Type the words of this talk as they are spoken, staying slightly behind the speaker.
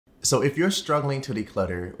So if you're struggling to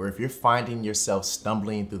declutter, or if you're finding yourself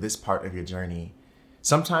stumbling through this part of your journey,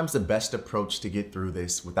 sometimes the best approach to get through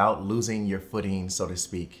this without losing your footing, so to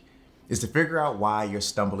speak, is to figure out why you're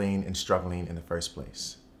stumbling and struggling in the first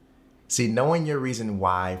place. See, knowing your reason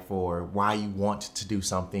why for why you want to do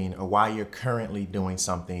something or why you're currently doing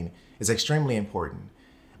something is extremely important.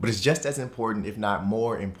 But it's just as important, if not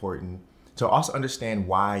more important, to also understand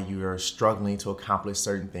why you're struggling to accomplish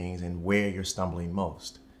certain things and where you're stumbling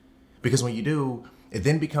most. Because when you do, it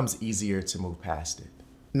then becomes easier to move past it.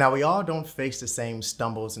 Now, we all don't face the same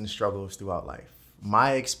stumbles and struggles throughout life.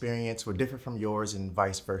 My experience will differ from yours and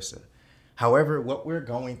vice versa. However, what we're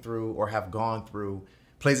going through or have gone through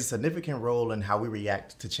plays a significant role in how we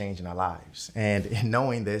react to change in our lives. And in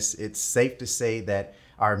knowing this, it's safe to say that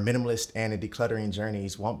our minimalist and decluttering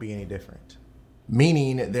journeys won't be any different.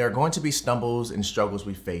 Meaning, there are going to be stumbles and struggles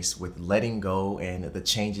we face with letting go and the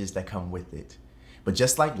changes that come with it. But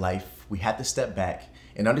just like life, we have to step back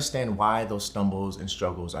and understand why those stumbles and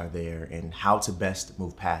struggles are there and how to best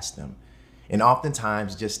move past them. And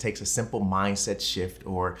oftentimes it just takes a simple mindset shift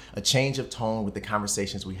or a change of tone with the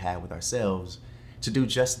conversations we have with ourselves to do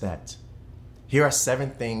just that. Here are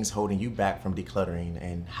 7 things holding you back from decluttering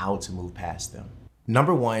and how to move past them.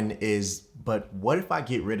 Number 1 is, but what if I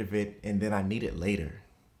get rid of it and then I need it later?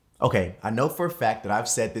 Okay, I know for a fact that I've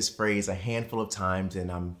said this phrase a handful of times,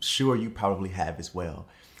 and I'm sure you probably have as well.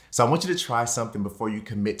 So I want you to try something before you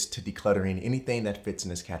commit to decluttering anything that fits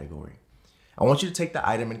in this category. I want you to take the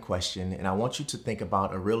item in question, and I want you to think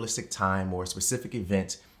about a realistic time or a specific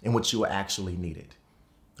event in which you will actually need it.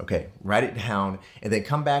 Okay, write it down, and then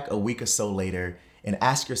come back a week or so later and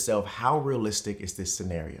ask yourself, how realistic is this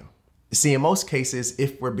scenario? See, in most cases,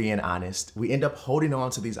 if we're being honest, we end up holding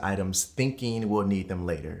on to these items thinking we'll need them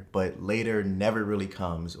later, but later never really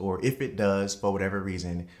comes, or if it does, for whatever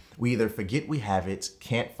reason, we either forget we have it,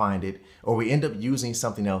 can't find it, or we end up using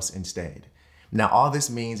something else instead. Now, all this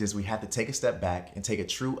means is we have to take a step back and take a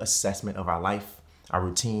true assessment of our life, our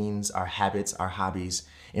routines, our habits, our hobbies,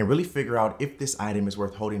 and really figure out if this item is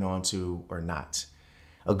worth holding on to or not.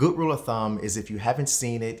 A good rule of thumb is if you haven't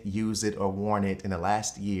seen it, used it, or worn it in the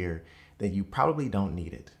last year, then you probably don't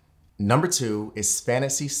need it. Number 2 is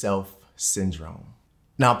𝗵𝗵𝗶𝗶𝗴 syndrome.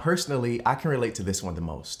 Now, personally, I can relate to this one the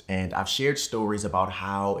most, and I've shared stories about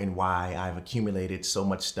how and why I've accumulated so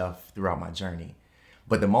much stuff throughout my journey.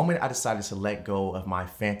 But the moment I decided to let go of my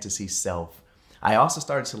fantasy self, I also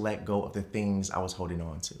started to let go of the things I was holding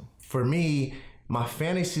on to. For me, my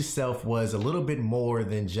fantasy self was a little bit more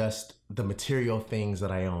than just the material things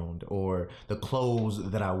that I owned or the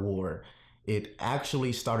clothes that I wore. It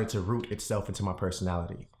actually started to root itself into my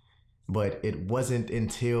personality. But it wasn't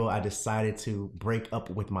until I decided to break up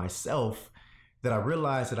with myself that I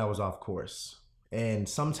realized that I was off course. And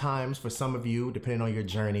sometimes for some of you, depending on your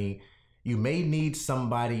journey, you may need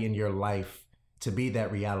somebody in your life to be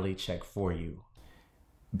that reality check for you.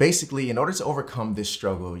 Basically, in order to overcome this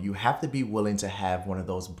struggle, you have to be willing to have one of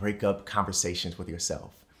those breakup conversations with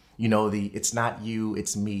yourself. You know, the it's not you,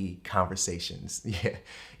 it's me conversations. Yeah,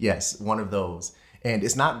 yes, one of those. And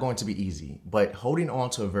it's not going to be easy, but holding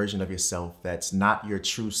on to a version of yourself that's not your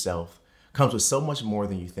true self comes with so much more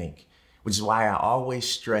than you think, which is why I always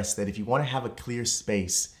stress that if you want to have a clear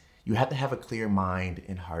space, you have to have a clear mind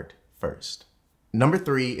and heart first. Number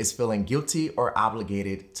 3 is feeling guilty or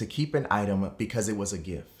obligated to keep an item because it was a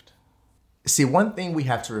gift. See, one thing we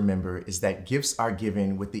have to remember is that gifts are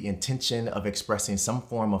given with the intention of expressing some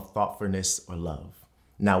form of thoughtfulness or love.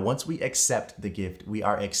 Now, once we accept the gift, we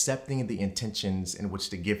are accepting the intentions in which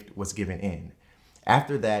the gift was given in.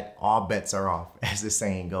 After that, all bets are off, as the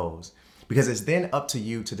saying goes, because it's then up to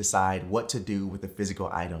you to decide what to do with the physical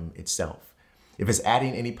item itself. If it's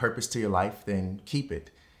adding any purpose to your life, then keep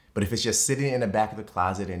it. But if it's just sitting in the back of the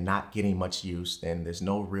closet and not getting much use, then there's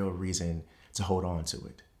no real reason to hold on to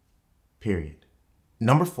it. Period.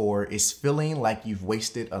 Number 4 is feeling like you've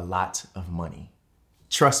wasted a lot of money.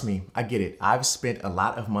 Trust me, I get it. I've spent a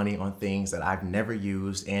lot of money on things that I've never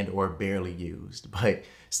used and or barely used, but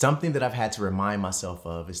something that I've had to remind myself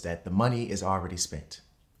of is that the money is already spent.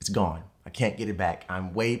 It's gone. I can't get it back.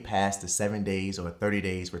 I'm way past the 7 days or 30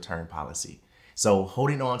 days return policy. So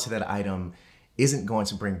holding on to that item isn't going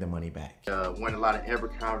to bring the money back. Won a lot of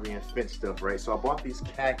𝗵𝗵𝗶𝗴𝗀 stuff, right? So I bought these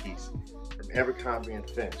khakis from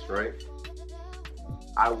𝗵𝗵𝗶𝗴𝗀, right?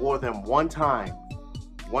 I wore them one time,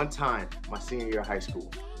 my senior year of high school,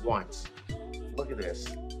 once. Look at this.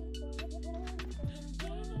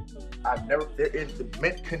 They're in the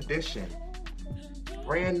mint condition.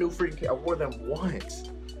 Brand new freaking, I wore them once.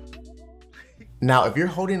 Now, if you're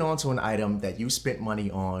holding on to an item that you spent money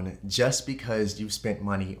on just because you spent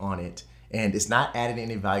money on it, and it's not adding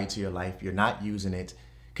any value to your life, you're not using it,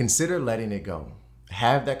 consider letting it go.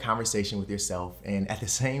 Have that conversation with yourself, and at the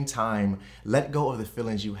same time, let go of the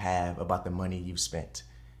feelings you have about the money you've spent.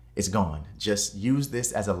 It's gone. Just use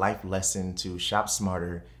this as a life lesson to shop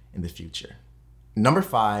smarter in the future. Number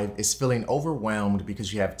 5 is feeling overwhelmed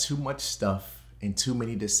because you have too much stuff and too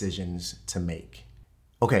many decisions to make.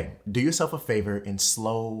 Okay, do yourself a favor and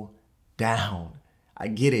slow down. I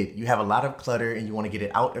get it. You have a lot of clutter and you want to get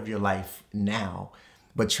it out of your life now,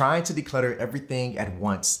 but trying to declutter everything at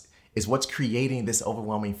once is what's creating this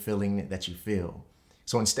overwhelming feeling that you feel.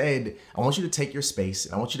 So instead, I want you to take your space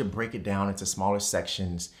and I want you to break it down into smaller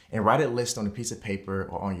sections and write a list on a piece of paper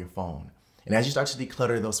or on your phone. And as you start to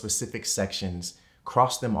declutter those specific sections,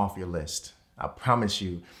 cross them off your list. I promise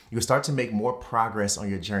you, you'll start to make more progress on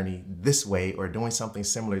your journey this way or doing something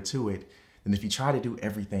similar to it than if you try to do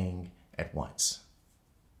everything at once.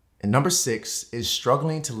 And number 6 is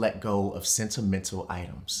struggling to let go of sentimental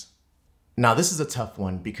items. Now, this is a tough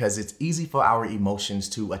one because it's easy for our emotions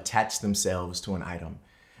to attach themselves to an item,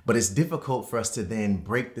 but it's difficult for us to then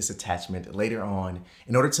break this attachment later on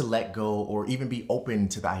in order to let go or even be open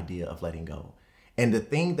to the idea of letting go. And the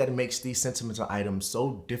thing that makes these sentimental items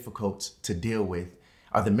so difficult to deal with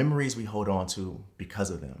are the memories we hold on to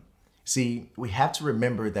because of them. See, we have to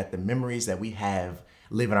remember that the memories that we have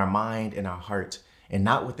live in our mind and our heart and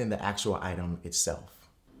not within the actual item itself.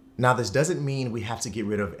 Now, this doesn't mean we have to get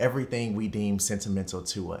rid of everything we deem sentimental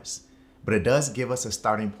to us, but it does give us a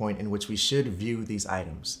starting point in which we should view these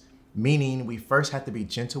items, meaning we first have to be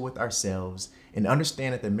gentle with ourselves and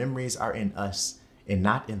understand that the memories are in us and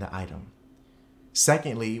not in the item.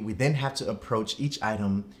 Secondly, we then have to approach each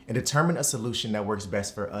item and determine a solution that works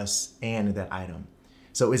best for us and that item.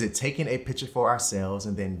 So is it taking a picture for ourselves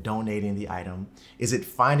and then donating the item? Is it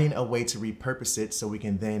finding a way to repurpose it so we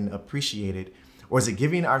can then appreciate it? Or is it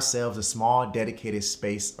giving ourselves a small dedicated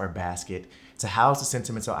space or basket to house the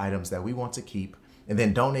sentimental items that we want to keep and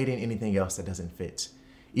then donating anything else that doesn't fit?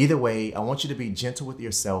 Either way, I want you to be gentle with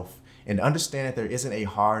yourself and understand that there isn't a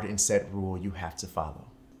hard and set rule you have to follow.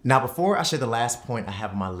 Now, before I share the last point I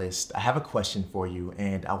have on my list, I have a question for you,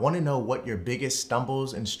 and I want to know what your biggest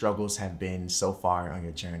stumbles and struggles have been so far on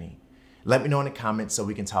your journey. Let me know in the comments so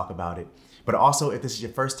we can talk about it. But also, if this is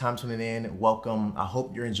your first time tuning in, welcome. I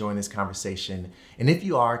hope you're enjoying this conversation. And if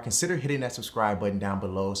you are, consider hitting that subscribe button down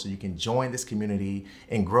below so you can join this community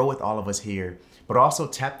and grow with all of us here. But also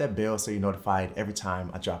tap that bell so you're notified every time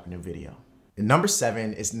I drop a new video. And number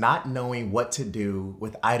 7 is not knowing what to do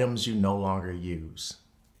with items you no longer use.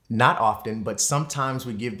 Not often, but sometimes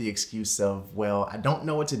we give the excuse of, well, I don't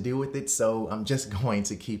know what to do with it, so I'm just going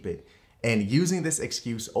to keep it. And using this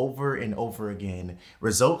excuse over and over again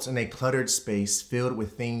results in a cluttered space filled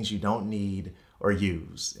with things you don't need or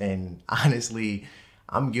use. And honestly,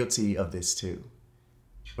 I'm guilty of this too.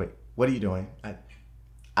 Wait, what are you doing?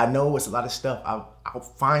 I know it's a lot of stuff. I'll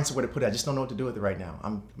find somewhere to put it. I just don't know what to do with it right now.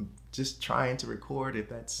 I'm just trying to record if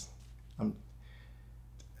that's,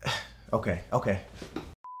 okay.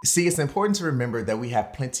 See, it's important to remember that we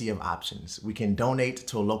have plenty of options. We can donate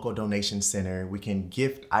to a local donation center. We can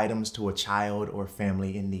gift items to a child or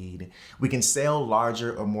family in need. We can sell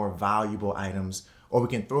larger or more valuable items, or we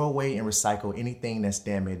can throw away and recycle anything that's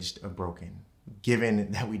damaged or broken,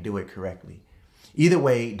 given that we do it correctly. Either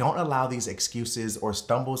way, don't allow these excuses or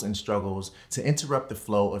stumbles and struggles to interrupt the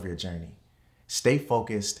flow of your journey. Stay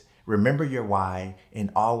focused, remember your why, and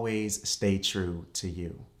always stay true to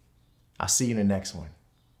you. I'll see you in the next one.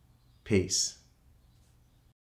 Peace.